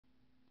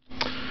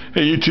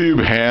Hey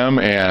YouTube, Ham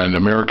and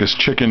America's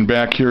Chicken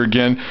back here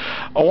again.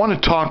 I want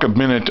to talk a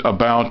minute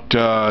about,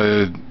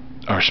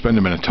 or spend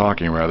a minute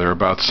talking rather,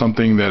 about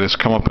something that has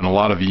come up in a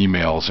lot of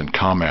emails and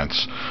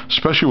comments,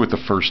 especially with the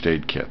first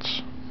aid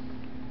kits.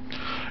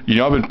 You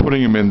know, I've been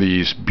putting them in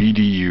these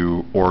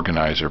BDU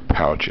organizer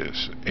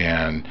pouches,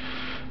 and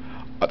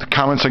the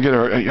comments I get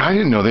are, I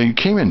didn't know they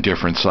came in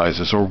different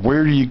sizes, or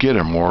where do you get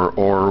them,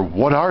 or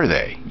what are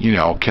they? You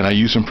know, can I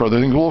use them for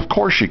other things? Well, of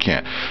course you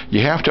can.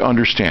 You have to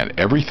understand,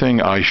 everything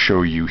I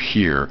show you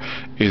here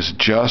is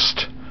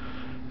just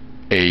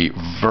a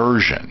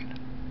version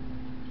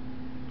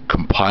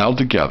compiled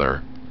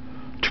together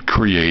to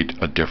create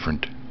a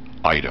different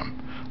item.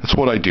 That's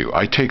what I do.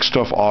 I take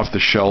stuff off the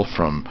shelf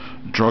from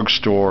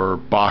drugstore,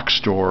 box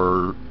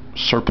store,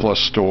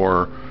 surplus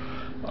store,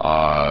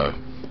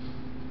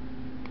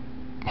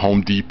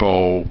 Home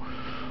Depot,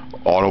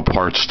 auto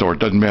parts store,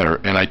 doesn't matter,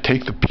 and I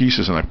take the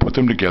pieces and I put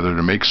them together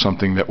to make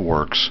something that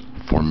works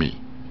for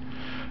me.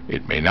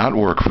 It may not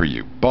work for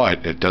you,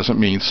 but it doesn't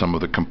mean some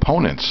of the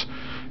components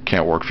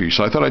can't work for you.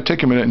 So I thought I'd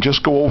take a minute and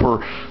just go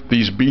over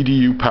these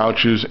BDU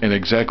pouches and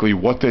exactly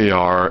what they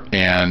are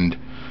and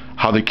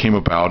how they came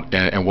about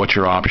and what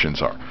your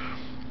options are.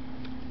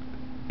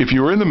 If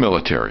you were in the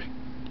military,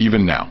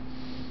 even now,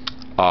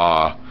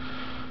 a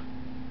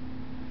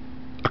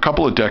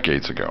couple of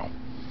decades ago,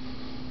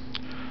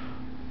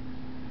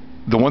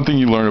 the one thing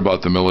you learn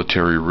about the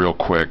military real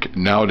quick,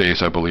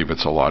 nowadays I believe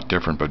it's a lot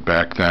different, but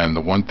back then the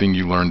one thing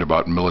you learned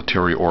about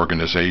military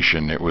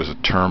organization, it was a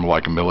term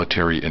like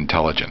military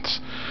intelligence.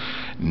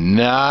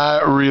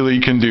 Not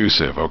really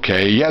conducive,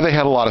 okay? Yeah, they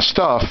had a lot of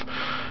stuff,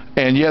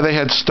 and yeah, they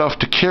had stuff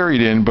to carry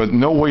it in, but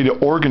no way to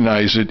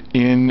organize it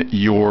in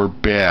your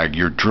bag.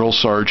 Your drill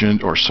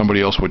sergeant or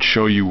somebody else would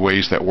show you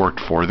ways that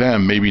worked for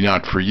them, maybe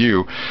not for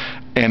you,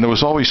 and there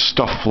was always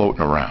stuff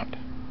floating around.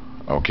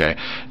 Okay,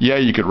 yeah,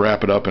 you could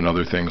wrap it up in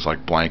other things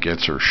like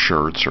blankets or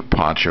shirts or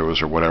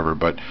ponchos or whatever,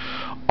 but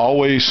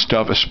always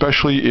stuff,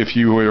 especially if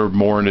you were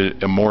more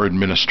in a more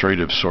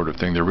administrative sort of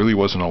thing, there really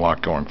wasn't a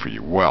lot going for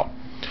you. Well,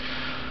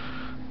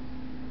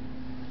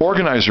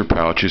 organizer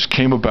pouches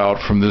came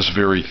about from this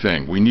very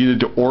thing. We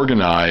needed to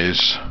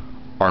organize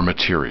our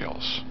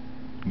materials,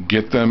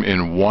 get them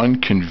in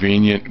one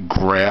convenient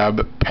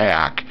grab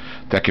pack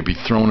that could be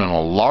thrown in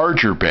a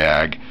larger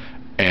bag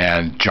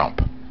and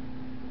jump.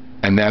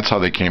 And that's how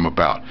they came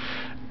about.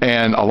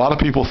 And a lot of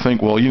people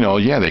think, well, you know,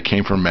 yeah, they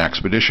came from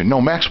Maxpedition. No,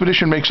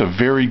 Maxpedition makes a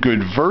very good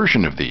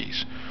version of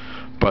these,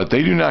 but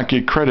they do not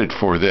get credit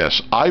for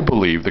this. I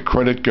believe the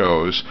credit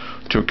goes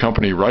to a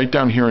company right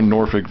down here in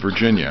Norfolk,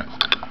 Virginia,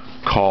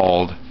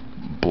 called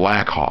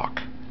Blackhawk.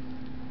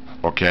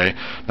 Okay?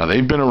 Now,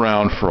 they've been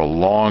around for a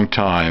long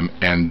time,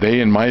 and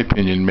they, in my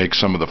opinion, make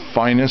some of the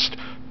finest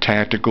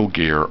tactical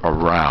gear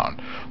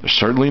around. They're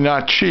certainly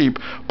not cheap,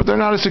 but they're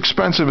not as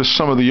expensive as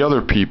some of the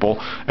other people.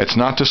 It's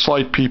not to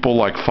slight people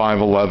like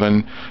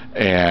 511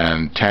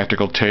 and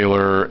Tactical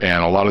Tailor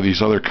and a lot of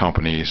these other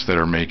companies that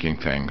are making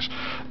things.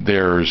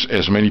 There's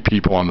as many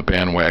people on the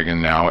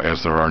bandwagon now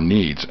as there are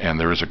needs, and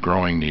there is a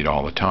growing need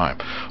all the time.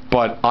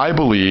 But I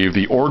believe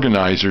the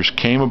organizers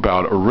came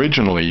about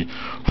originally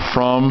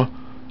from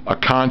a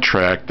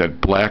contract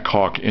that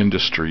Blackhawk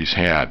Industries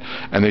had,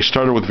 and they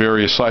started with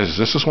various sizes.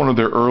 This is one of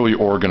their early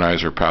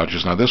organizer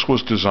pouches. Now, this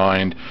was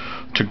designed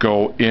to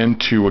go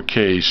into a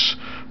case,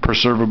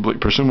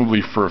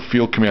 presumably for a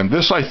field command.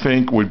 This, I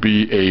think, would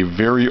be a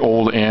very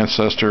old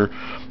ancestor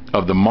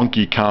of the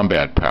Monkey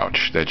Combat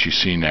pouch that you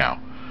see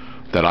now,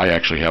 that I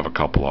actually have a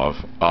couple of,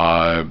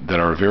 that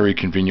are a very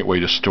convenient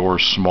way to store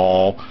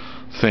small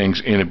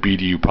things in a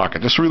BDU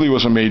pocket. This really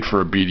wasn't made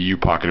for a BDU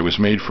pocket. It was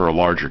made for a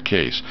larger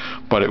case,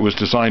 but it was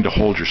designed to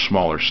hold your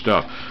smaller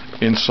stuff.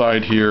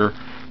 Inside here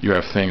you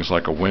have things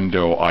like a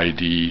window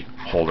ID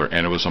holder,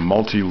 and it was a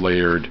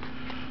multi-layered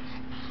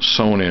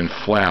sewn in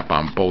flap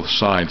on both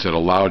sides that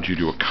allowed you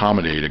to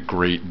accommodate a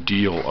great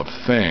deal of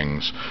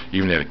things,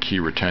 even had a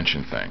key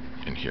retention thing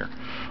in here.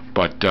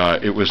 But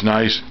it was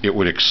nice. It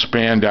would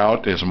expand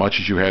out as much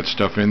as you had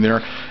stuff in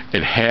there.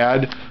 It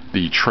had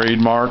the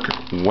trademark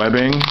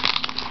webbing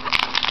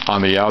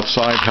on the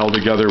outside held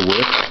together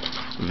with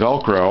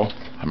Velcro.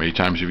 How many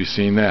times have you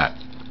seen that?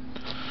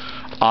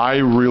 I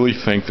really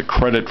think the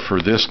credit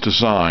for this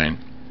design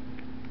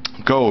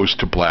goes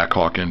to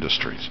Blackhawk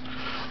Industries.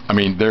 I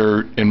mean,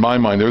 in my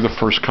mind, they're the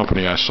first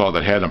company I saw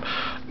that had them.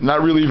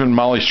 Not really even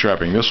molly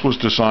strapping. This was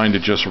designed to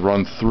just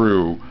run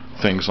through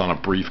things on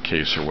a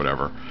briefcase or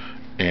whatever.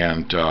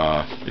 And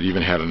it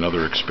even had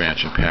another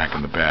expansion pack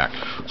in the back.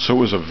 So it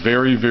was a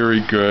very,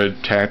 very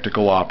good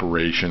tactical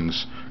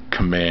operations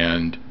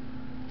command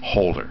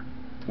holder.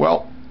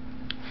 Well,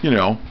 you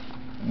know,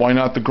 why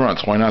not the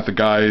grunts? Why not the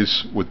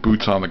guys with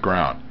boots on the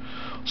ground?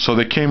 So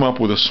they came up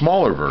with a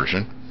smaller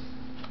version,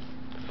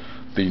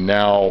 the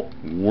now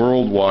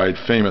worldwide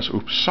famous,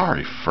 oops,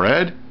 sorry,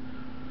 Fred.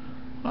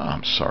 Oh,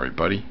 I'm sorry,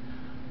 buddy.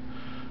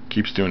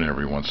 Keeps doing it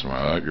every once in a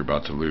while. You're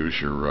about to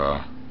lose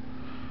your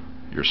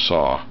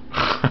saw.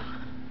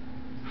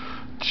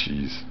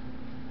 Jeez.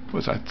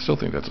 I still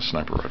think that's a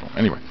sniper rifle.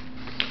 Anyway.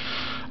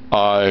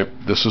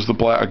 This is the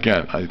black,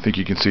 again, I think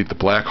you can see the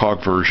Black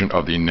Hawk version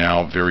of the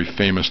now very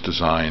famous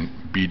design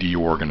BDU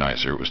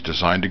organizer. It was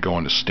designed to go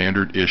into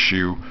standard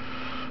issue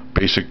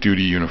basic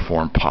duty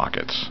uniform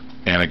pockets.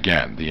 And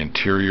again, the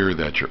interior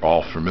that you're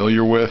all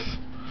familiar with,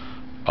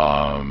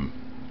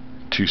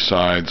 two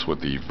sides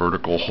with the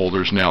vertical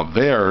holders. Now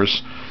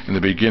theirs in the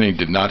beginning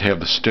did not have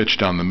the stitch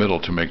down the middle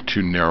to make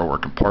two narrower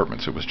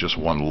compartments. It was just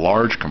one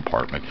large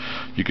compartment.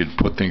 You could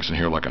put things in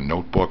here like a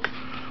notebook,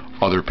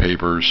 other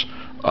papers,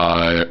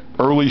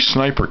 early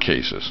sniper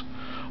cases.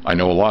 I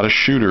know a lot of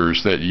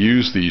shooters that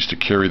use these to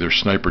carry their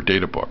sniper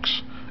data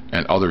books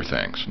and other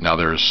things. Now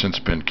there has since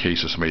been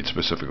cases made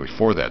specifically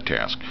for that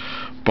task.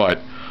 But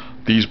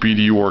these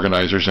BDU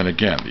organizers, and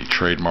again, the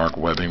trademark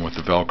webbing with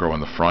the Velcro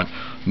in the front.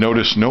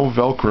 Notice no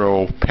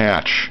Velcro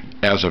patch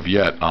as of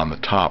yet on the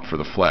top for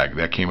the flag.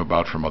 That came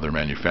about from other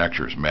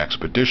manufacturers.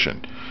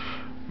 Maxpedition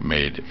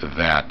made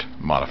that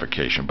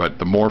modification. But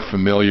the more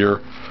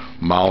familiar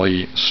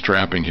MOLLE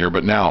strapping here.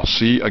 But now,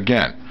 see,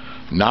 again,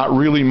 not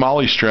really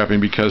MOLLE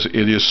strapping because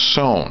it is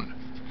sewn,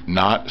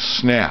 not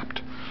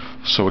snapped.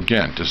 So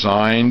again,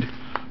 designed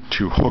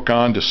to hook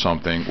onto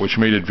something, which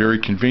made it very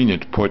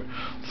convenient to put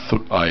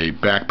a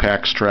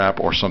backpack strap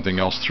or something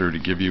else through to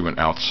give you an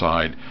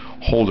outside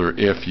holder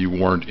if you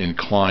weren't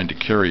inclined to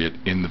carry it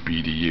in the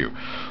BDU.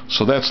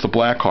 So that's the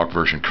Black Hawk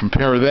version.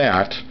 Compare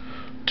that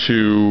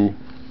to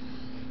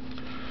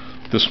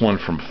this one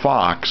from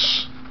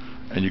Fox,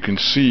 and you can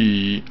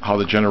see how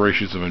the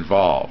generations have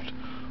evolved.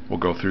 We'll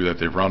go through that.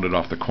 They've rounded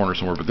off the corner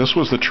somewhere, but this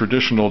was the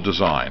traditional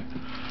design,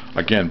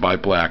 again by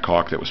Black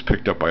Hawk, that was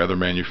picked up by other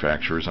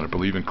manufacturers, and I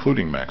believe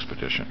including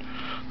Maxpedition,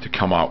 to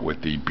come out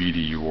with the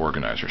BDU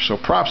organizer. So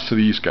props to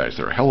these guys.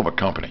 They're a hell of a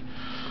company.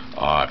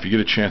 If you get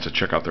a chance to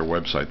check out their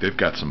website, they've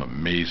got some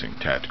amazing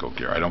tactical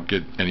gear. I don't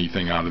get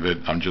anything out of it.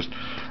 I'm just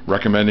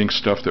recommending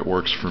stuff that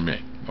works for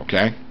me.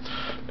 Okay?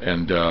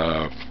 And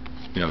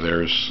you know,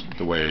 there's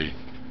the way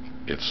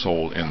it's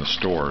sold in the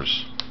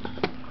stores.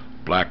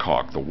 Black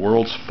Hawk, the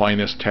world's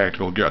finest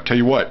tactical gear. I'll tell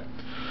you what,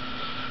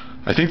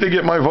 I think they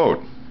get my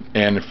vote.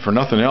 And for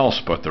nothing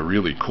else but the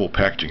really cool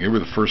packaging. They were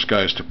the first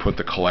guys to put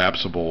the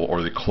collapsible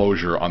or the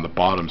closure on the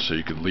bottom so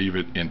you could leave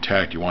it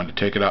intact. You wanted to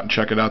take it out and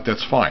check it out,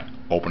 that's fine.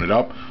 Open it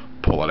up,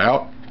 pull it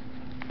out,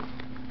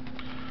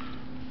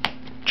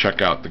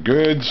 check out the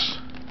goods.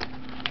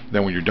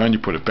 Then when you're done, you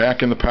put it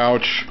back in the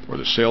pouch, or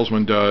the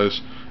salesman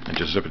does, and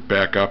just zip it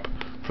back up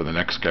for the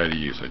next guy to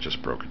use. I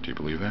just broke it. Do you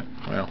believe that?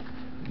 Well,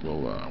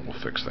 we'll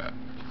fix that.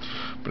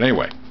 But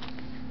anyway,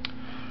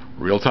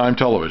 real-time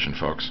television,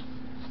 folks.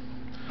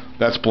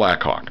 That's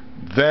Black Hawk.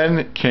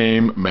 Then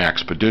came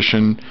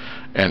Maxpedition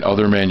and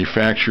other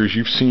manufacturers.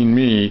 You've seen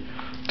me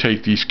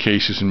take these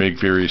cases and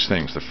make various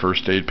things. The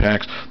first aid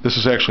packs. This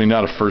is actually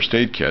not a first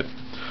aid kit.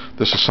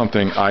 This is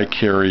something I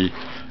carry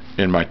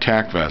in my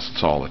tack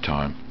vests all the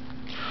time.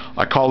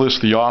 I call this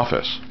the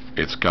office.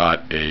 It's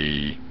got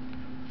a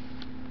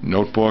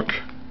notebook.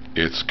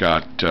 It's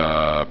got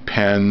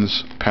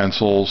pens,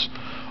 pencils,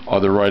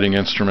 other writing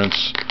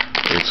instruments.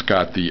 It's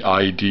got the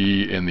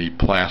ID in the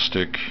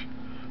plastic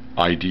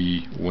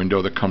ID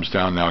window that comes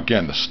down. Now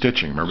again, the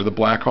stitching, remember the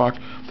Black Hawk?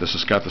 This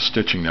has got the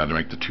stitching now to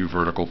make the two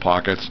vertical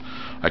pockets.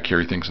 I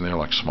carry things in there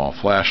like small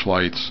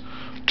flashlights,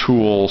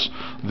 tools.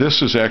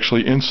 This is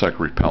actually insect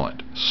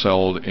repellent,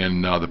 sold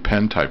in the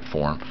pen type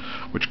form,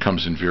 which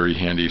comes in very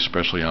handy,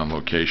 especially on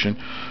location.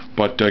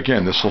 But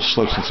again, this will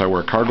slip, since I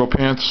wear cargo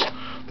pants,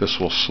 this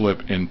will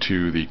slip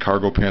into the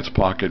cargo pants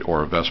pocket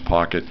or a vest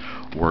pocket.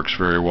 Works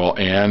very well.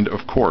 And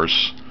of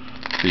course,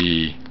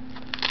 the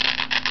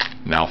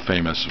now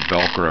famous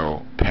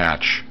Velcro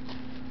patch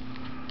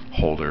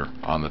holder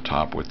on the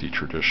top with the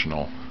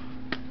traditional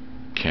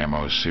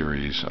camo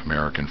series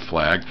American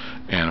flag.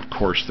 And of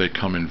course they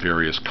come in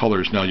various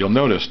colors. Now you'll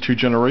notice two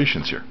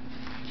generations here.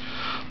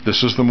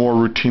 This is the more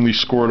routinely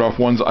scored off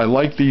ones. I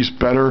like these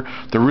better.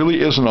 There really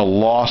isn't a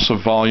loss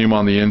of volume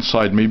on the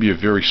inside, maybe a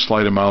very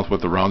slight amount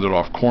with the rounded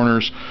off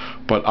corners,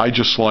 but I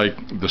just like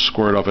the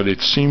squared off.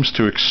 It seems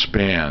to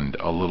expand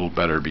a little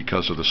better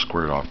because of the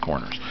squared off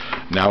corners.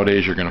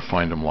 Nowadays you're going to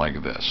find them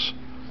like this.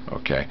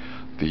 Okay,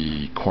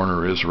 the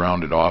corner is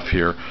rounded off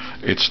here.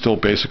 It's still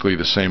basically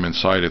the same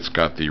inside. It's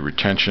got the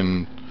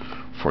retention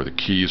for the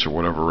keys or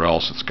whatever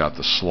else. It's got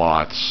the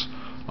slots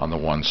on the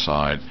one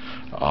side.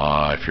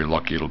 If you're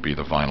lucky, it'll be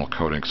the vinyl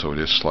coating, so it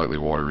is slightly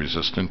water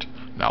resistant.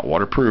 Not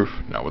waterproof,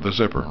 not with a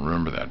zipper,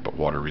 remember that, but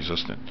water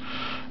resistant.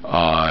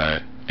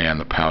 And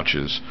the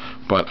pouches.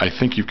 But I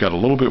think you've got a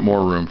little bit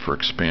more room for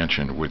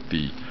expansion with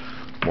the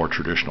more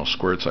traditional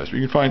squared size. But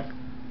you can find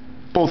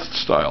both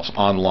styles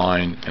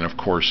online and of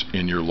course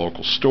in your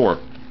local store.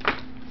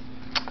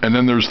 And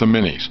then there's the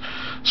minis.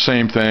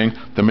 Same thing.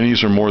 The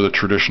minis are more the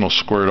traditional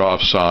squared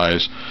off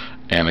size,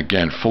 and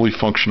again fully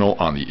functional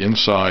on the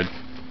inside.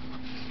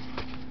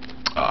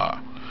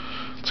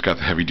 It's got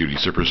the heavy duty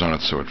zippers on it,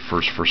 so at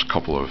first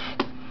couple of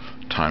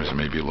times it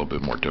may be a little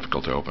bit more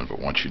difficult to open, but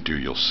once you do,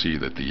 you'll see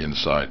that the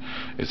inside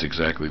is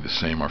exactly the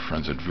same. Our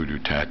friends at Voodoo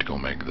Tactical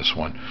make this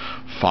one.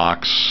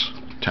 Fox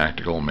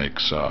Tactical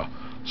makes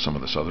some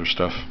of this other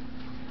stuff.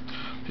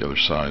 the other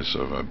size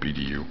of a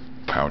BDU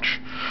pouch.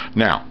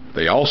 Now,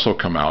 they also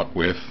come out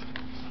with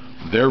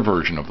their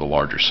version of the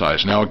larger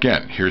size. Now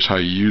again, here's how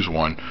you use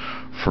one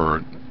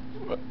for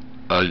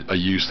a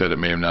use that it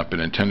may have not been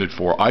intended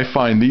for. I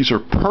find these are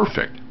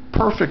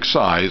perfect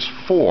size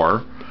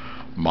for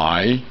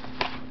my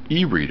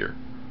e-reader.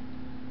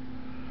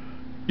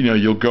 You know,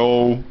 you'll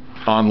go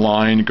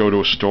online, go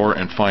to a store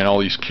and find all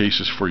these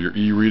cases for your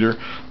e-reader.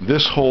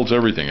 This holds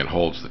everything. It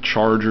holds the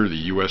charger,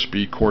 the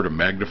USB cord, a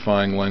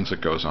magnifying lens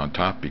that goes on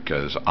top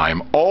because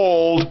I'm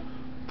old.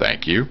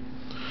 Thank you.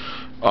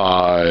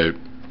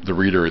 The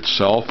reader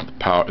itself,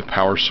 the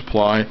power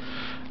supply.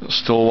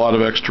 Still a lot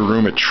of extra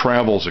room. It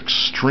travels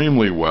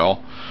extremely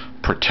well.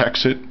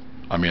 Protects it.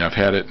 I mean, I've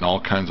had it in all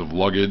kinds of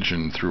luggage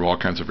and through all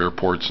kinds of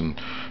airports and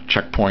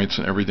checkpoints,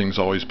 and everything's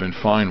always been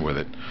fine with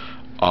it.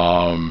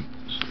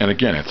 And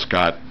again, it's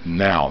got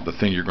now the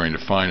thing you're going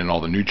to find in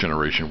all the new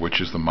generation, which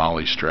is the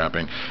MOLLE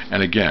strapping.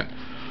 And again,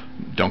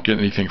 don't get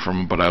anything from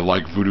them, but I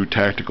like Voodoo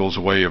Tactical's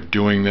way of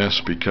doing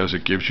this because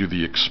it gives you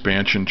the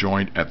expansion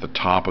joint at the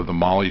top of the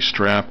MOLLE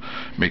strap.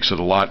 Makes it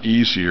a lot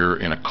easier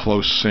in a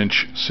close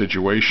cinch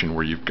situation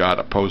where you've got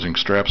opposing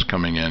straps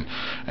coming in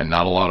and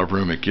not a lot of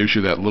room. It gives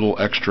you that little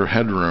extra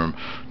headroom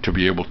to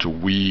be able to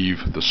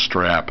weave the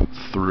strap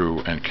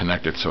through and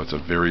connect it, so it's a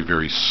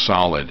very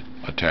solid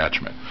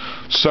attachment.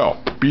 So,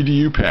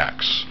 BDU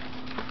packs,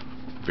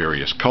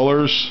 various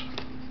colors,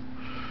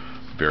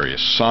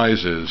 various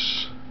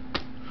sizes,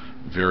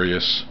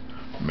 various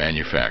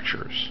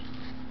manufacturers.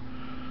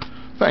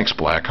 Thanks,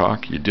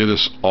 Blackhawk. You did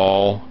us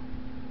all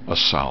a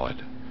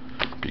solid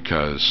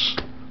because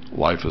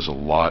life is a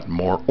lot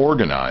more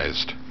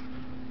organized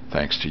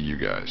thanks to you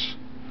guys.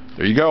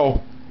 There you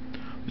go.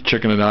 The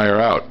chicken and I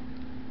are out.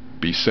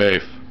 Be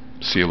safe.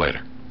 See you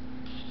later.